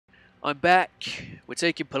I'm back. We're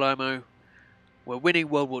taking Palermo. We're winning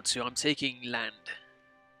World War II. I'm taking land.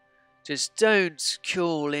 Just don't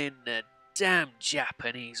call in the damn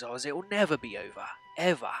Japanese, Oz. It will never be over.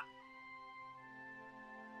 Ever.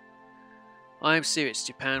 I'm serious.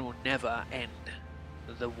 Japan will never end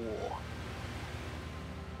the war.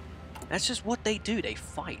 That's just what they do. They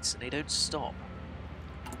fight and they don't stop.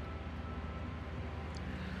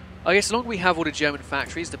 I guess the longer we have all the German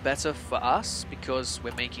factories, the better for us, because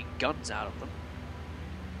we're making guns out of them.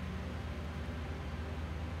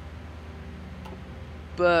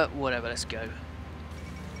 But whatever, let's go.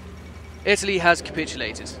 Italy has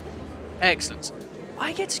capitulated. Excellent.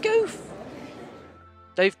 I get to go.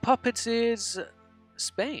 They've puppeted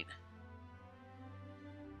Spain.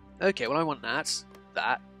 Okay, well I want that.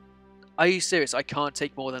 That. Are you serious? I can't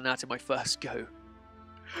take more than that in my first go.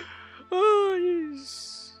 Oh,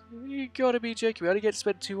 you gotta be joking. We only get to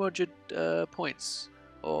spend 200 points.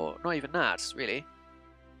 Or not even that, really.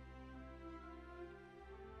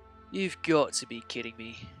 You've got to be kidding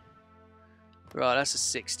me. Right, that's a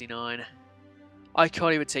 69. I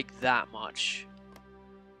can't even take that much.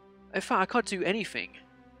 In fact, I can't do anything.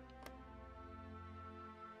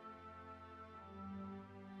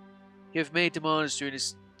 You have made demands during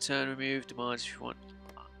this turn. Remove demands if you want.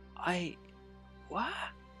 What?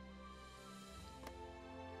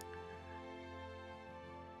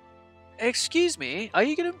 Excuse me? Are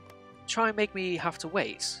you going to try and make me have to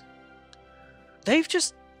wait? They've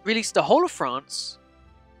just released the whole of France,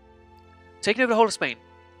 taken over the whole of Spain,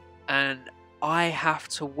 and I have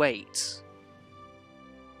to wait.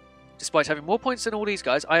 Despite having more points than all these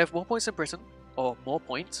guys, I have more points than Britain, or more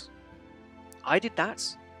points. I did that.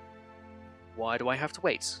 Why do I have to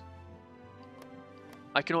wait?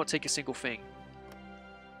 I cannot take a single thing.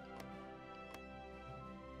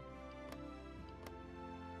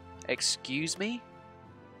 Excuse me?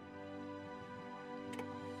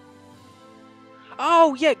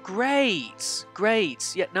 Oh, yeah, great.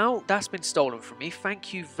 Great. Yeah, now that's been stolen from me.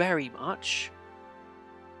 Thank you very much.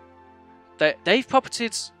 They've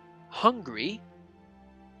puppeted Hungary.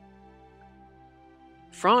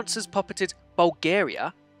 France has puppeted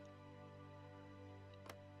Bulgaria.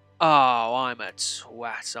 Oh, I'm a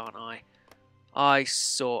twat, aren't I? I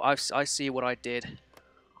see what I did.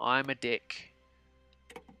 I'm a dick.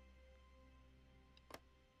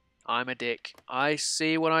 I'm a dick. I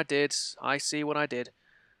see what I did. I see what I did.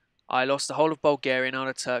 I lost the whole of Bulgaria. Now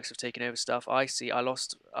the Turks have taken over stuff. I see. I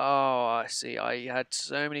lost. Oh, I see. I had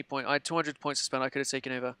so many points. I had 200 points to spend. I could have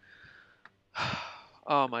taken over.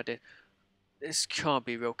 Oh, my dear. This can't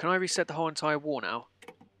be real. Can I reset the whole entire war now?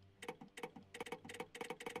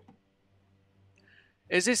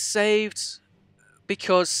 Is this saved?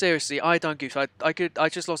 Because seriously, I done goof. I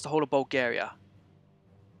just lost the whole of Bulgaria,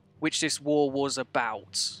 which this war was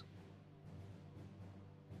about.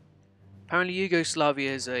 Apparently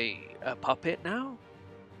Yugoslavia is a puppet now.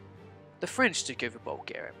 The French took over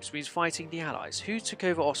Bulgaria, which means fighting the Allies. Who took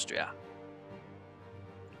over Austria?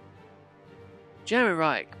 German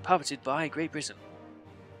Reich, puppeted by Great Britain.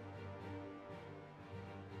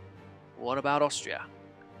 What about Austria?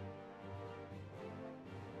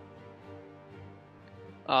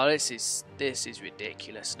 Oh, this is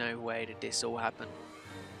ridiculous. No way did this all happen.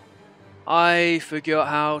 I forgot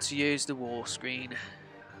how to use the war screen.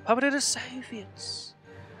 Puppeted the Soviets.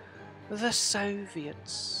 The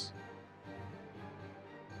Soviets.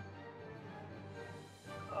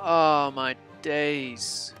 Oh my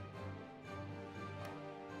days.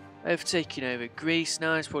 They've taken over Greece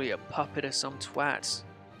now. It's probably a puppet or some twat.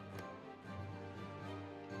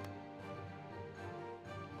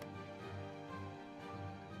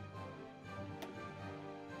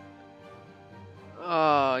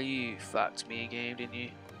 Oh, you fucked me again, didn't you?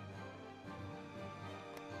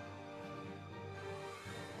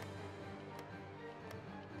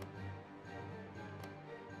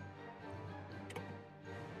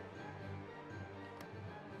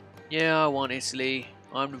 Yeah, I want Italy.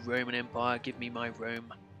 I'm the Roman Empire. Give me my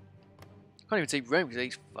Rome. Can't even take Rome because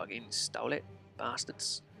they fucking stole it.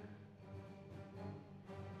 Bastards.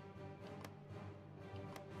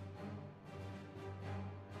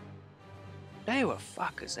 They were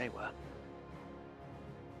fuckers, they were.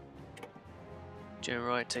 General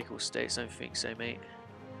Right, take all states. Don't think so, mate.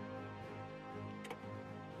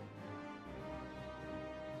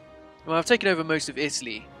 Well, I've taken over most of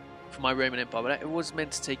Italy for my Roman Empire, but it was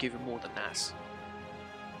meant to take over more than that.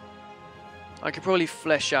 I could probably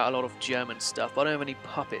flesh out a lot of German stuff, but I don't have any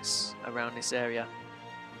puppets around this area.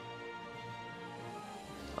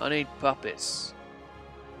 I need puppets.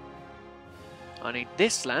 I need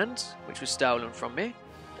this land, which was stolen from me.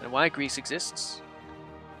 Don't know why Greece exists.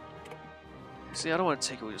 See, I don't want to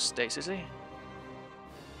take all your states, is he?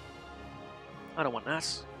 I don't want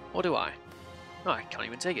that. Or do I? No, I can't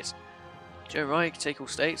even take it. Joe Reich, take all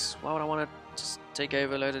states. Why would I want to just take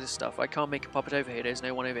over a load of this stuff? I can't make a puppet over here. There's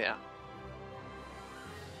no one over here.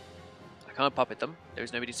 I can't puppet them.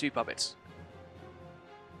 There's nobody to puppet.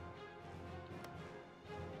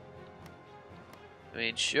 I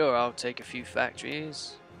mean, sure, I'll take a few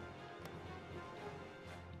factories.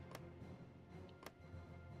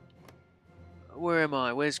 Where am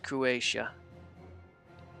I? Where's Croatia?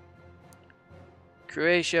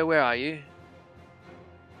 Croatia, where are you?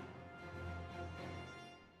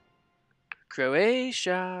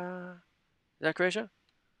 Croatia! Is that Croatia?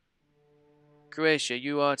 Croatia,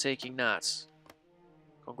 you are taking that.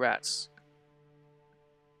 Congrats.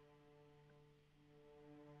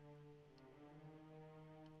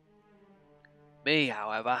 Me,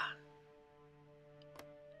 however.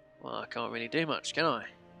 Well, I can't really do much, can I?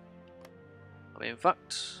 I mean,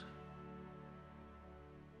 fucked.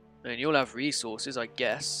 And you'll have resources, I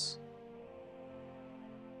guess.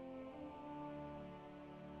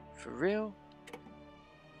 For real?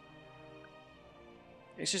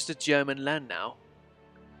 It's just a German land now.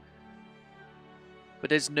 But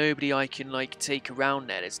there's nobody I can, like, take around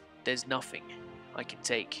there. There's nothing I can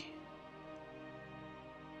take.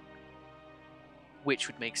 Which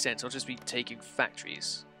would make sense. I'll just be taking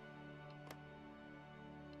factories.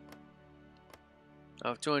 I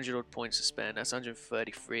have 200 odd points to spend. That's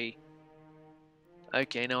 133.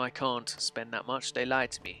 Okay, no, I can't spend that much. They lied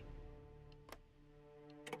to me.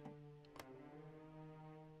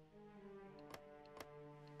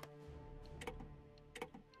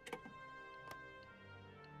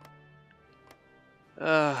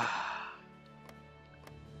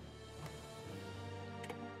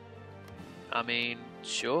 I mean,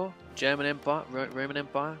 sure. German Empire, Roman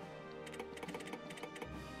Empire.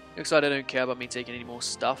 Looks like they don't care about me taking any more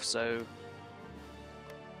stuff, so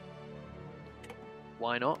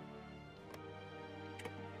why not?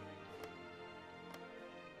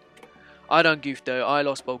 I done goofed though. I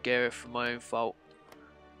lost Bulgaria from my own fault.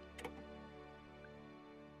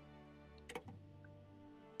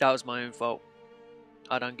 That was my own fault.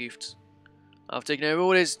 I done goofed. I've taken over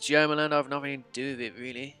all this German land. I have nothing to do with it,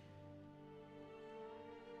 really.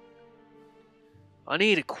 I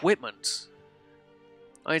need equipment.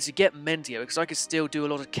 I need to get Mentio because I could still do a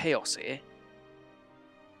lot of chaos here.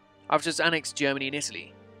 I've just annexed Germany and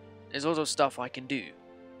Italy. There's lots of stuff I can do.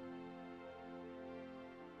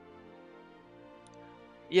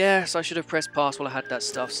 Yes, I should have pressed pass while I had that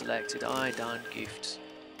stuff selected. I done goofed.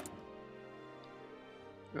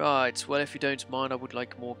 Right, well, if you don't mind, I would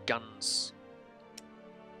like more guns.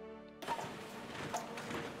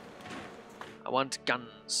 I want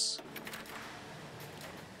guns.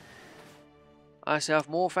 I say I have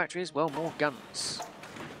more factories, well, more guns.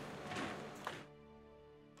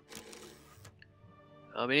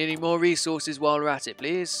 I'll be needing more resources while we're at it,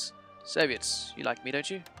 please. Soviets, you like me, don't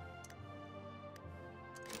you?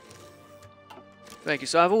 Thank you.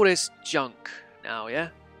 So I have all this junk now, yeah?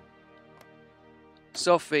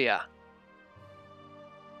 Sofia.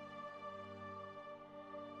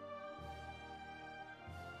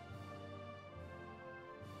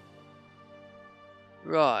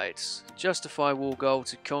 Right. Justify war goal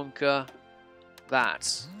to conquer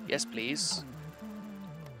that. Yes, please.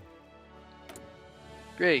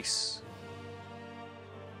 Greece.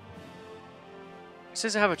 It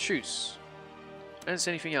says I have a truce. I don't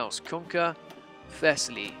say anything else. Conquer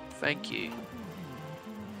Thessaly. Thank you.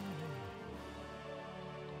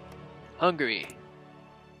 Hungary.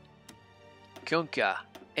 Conquer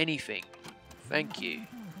anything. Thank you.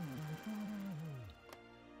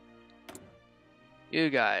 You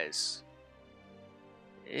guys.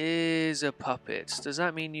 Is a puppet. Does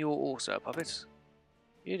that mean you're also a puppet?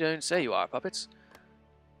 You don't say you are a puppet.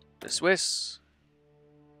 The Swiss.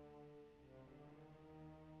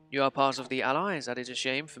 You are part of the Allies. That is a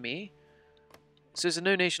shame for me. So there's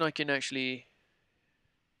no nation I can actually...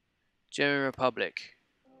 German Republic.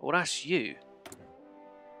 Well, that's you.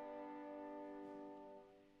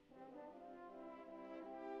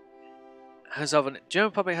 German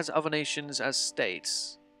Republic has other nations as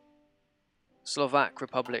states. Slovak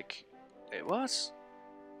Republic. Wait, what?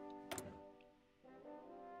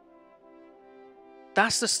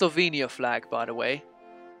 That's the Slovenia flag, by the way.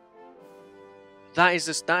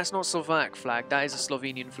 That's not Slovak flag. That is a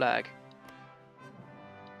Slovenian flag.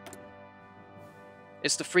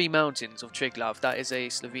 It's the Three Mountains of Triglav. That is a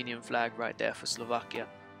Slovenian flag right there for Slovakia.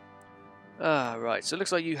 Ah, right. So it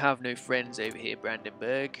looks like you have no friends over here,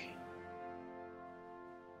 Brandenburg.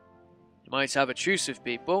 You might have a truce with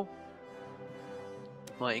people.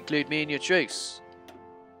 Might include me in your truce.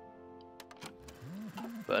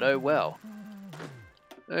 But oh well.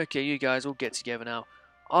 Okay, you guys all get together now.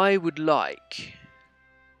 I would like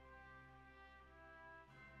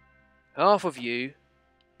half of you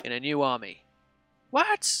in a new army.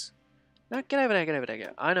 What? No, get over there, get over there.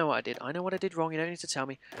 Get. I know what I did. I know what I did wrong. You don't need to tell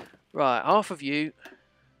me. Right, half of you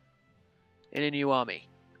in a new army.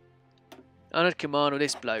 Under the command of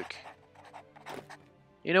this bloke.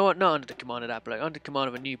 You know what? Not under the command of that bloke. Under the command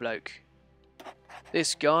of a new bloke.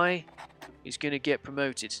 This guy is going to get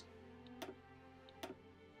promoted.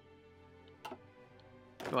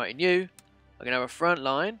 Right, and you are going to have a front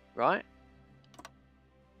line, right?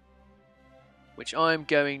 Which I'm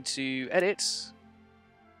going to edit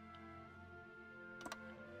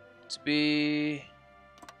to be...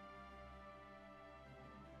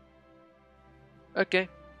 Okay.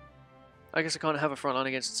 I guess I can't have a front line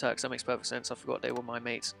against the Turks. That makes perfect sense. I forgot they were my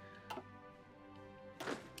mates.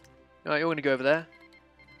 Alright, you're going to go over there.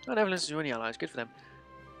 Oh, Netherlands is joining allies. Good for them.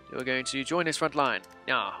 You're going to join this front line.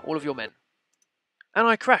 Ah, all of your men. And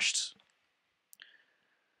I crashed.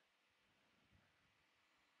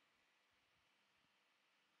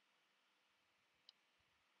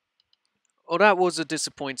 Oh, that was a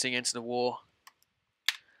disappointing end to the war.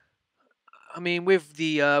 I mean, with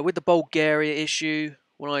the Bulgaria issue,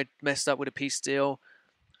 when I messed up with a peace deal,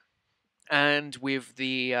 and with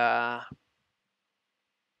the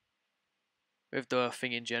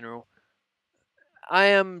thing in general, I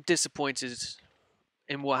am disappointed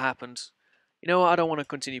in what happened. You know what? I don't want to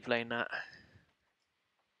continue playing that.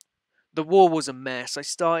 The war was a mess. I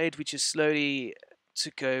started, we just slowly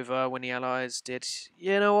took over when the Allies did.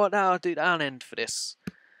 You know what? I'll end for this.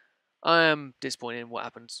 I am disappointed in what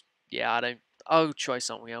happened. Yeah, I'll try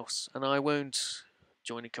something else, and I won't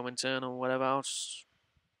join the Comintern or whatever else.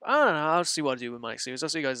 I don't know. I'll see what I do with my next series. I'll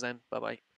see you guys then. Bye bye.